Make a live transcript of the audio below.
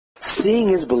Seeing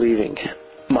is believing.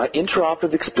 My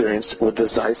intraoperative experience with the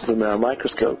Zeiss Lumera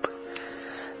Microscope.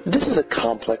 This is a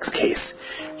complex case.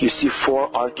 You see 4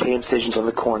 RK incisions on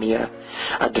the cornea,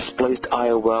 a displaced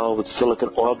IOL with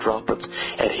silicone oil droplets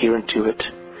adherent to it.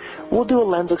 We'll do a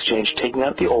lens exchange, taking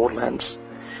out the old lens,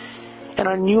 and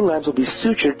our new lens will be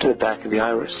sutured to the back of the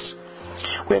iris.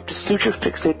 We have to suture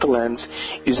fixate the lens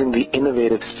using the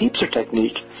innovative Steepser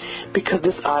technique because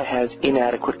this eye has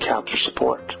inadequate capsular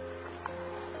support.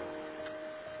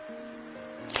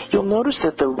 You'll notice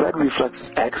that the red reflex is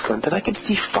excellent, and I can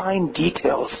see fine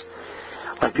details,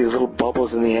 like these little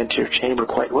bubbles in the anterior chamber,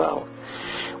 quite well.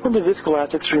 When the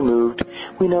viscoelastic's removed,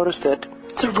 we notice that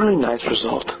it's a really nice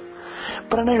result.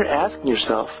 But I know you're asking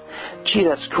yourself, gee,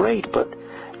 that's great, but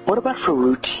what about for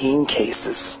routine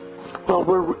cases?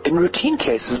 Well, in routine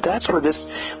cases, that's where this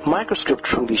microscope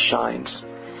truly shines.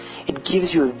 It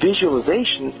gives you a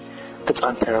visualization that's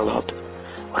unparalleled.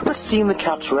 What about seeing the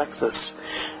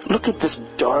capsulorhexis? Look at this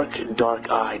dark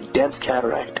eye, dense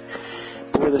cataract.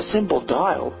 But with a simple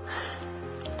dial,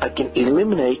 I can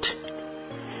eliminate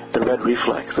the red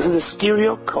reflex. This is a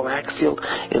stereo coaxial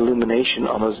illumination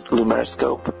on the Lumera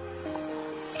scope.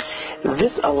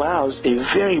 This allows a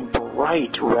very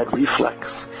bright red reflex,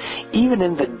 even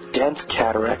in the dense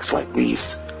cataracts like these.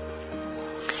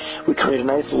 We create a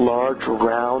nice large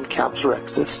round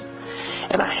capsulorhexis,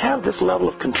 and I have this level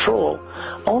of control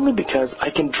only because I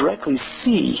can directly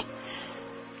see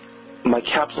my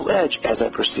capsule edge as I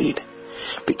proceed.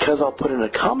 Because I'll put an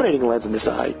accommodating lens in this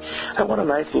eye, I want a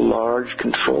nice large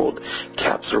controlled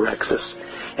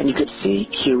capsulorhexis, and you can see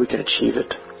here we can achieve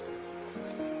it.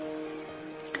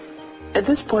 At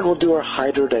this point we'll do our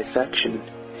hydrodissection,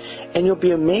 and you'll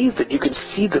be amazed that you can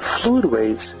see the fluid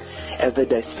waves as they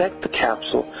dissect the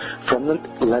capsule from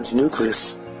the lens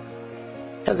nucleus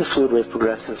as the fluid wave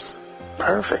progresses.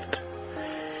 Perfect.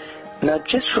 Now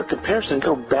just for comparison,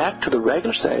 go back to the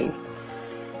regular setting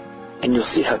and you'll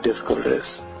see how difficult it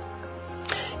is.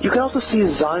 You can also see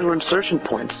zonular insertion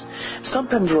points.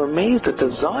 Sometimes we're amazed that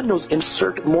the zonules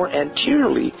insert more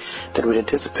anteriorly than we'd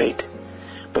anticipate,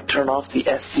 but turn off the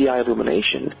SCI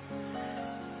illumination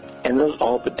and those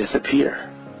all but disappear.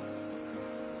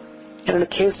 And in a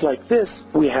case like this,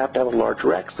 we have to have a large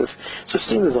rhexis, so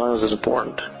seeing the zonules is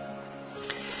important.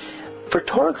 For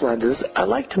toric lenses, I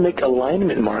like to make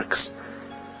alignment marks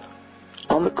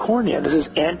on the cornea. This is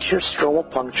anterior stromal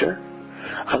puncture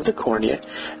of the cornea,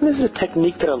 and this is a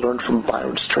technique that I learned from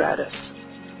Byron Stratus.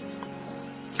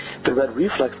 The red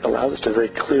reflex allows us to very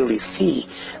clearly see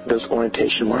those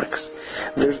orientation marks.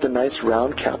 There's the nice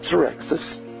round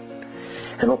capsulorhexis,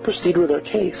 and we'll proceed with our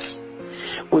case.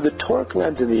 With the toric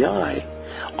lens in the eye,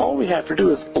 all we have to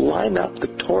do is line up the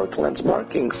toric lens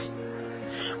markings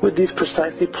with these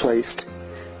precisely placed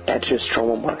anterior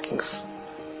stromal markings.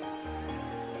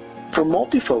 For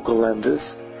multifocal lenses,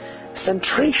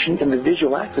 centration in the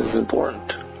visual axis is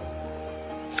important.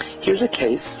 Here's a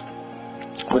case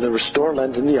with a restore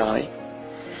lens in the eye,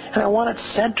 and I want it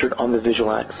centered on the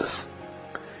visual axis.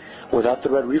 Without the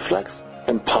red reflex,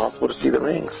 impossible to see the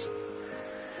rings.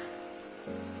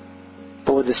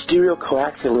 But with the stereo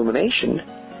coaxial illumination,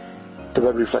 the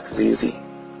red reflex is easy.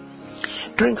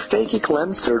 During phakic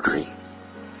lens surgery,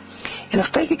 in a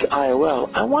phakic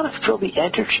IOL, I want to fill the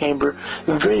anterior chamber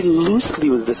very loosely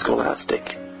with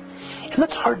viscoelastic. And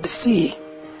that's hard to see.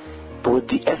 But with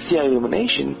the SCI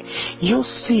illumination, you'll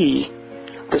see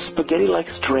the spaghetti-like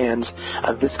strands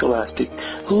of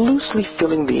viscoelastic loosely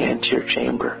filling the anterior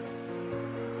chamber.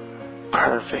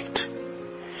 Perfect.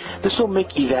 This will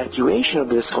make evacuation of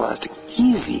the viscoelastic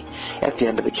easy at the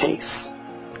end of the case.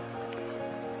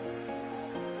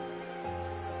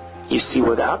 You see,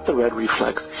 without the red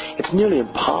reflex, it's nearly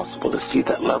impossible to see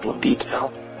that level of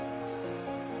detail.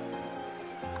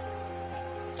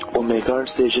 We'll make our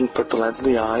incision, put the lens in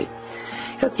the eye.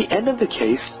 At the end of the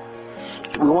case,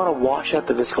 we want to wash out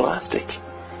the viscoelastic.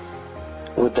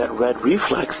 With that red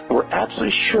reflex, we're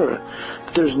absolutely sure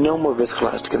that there's no more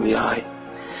viscoelastic in the eye.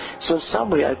 So in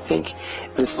summary, I think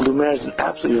this Lumera is an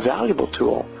absolutely valuable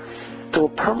tool that will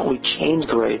permanently change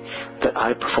the way that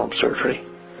I perform surgery.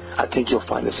 I think you'll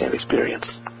find the same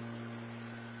experience.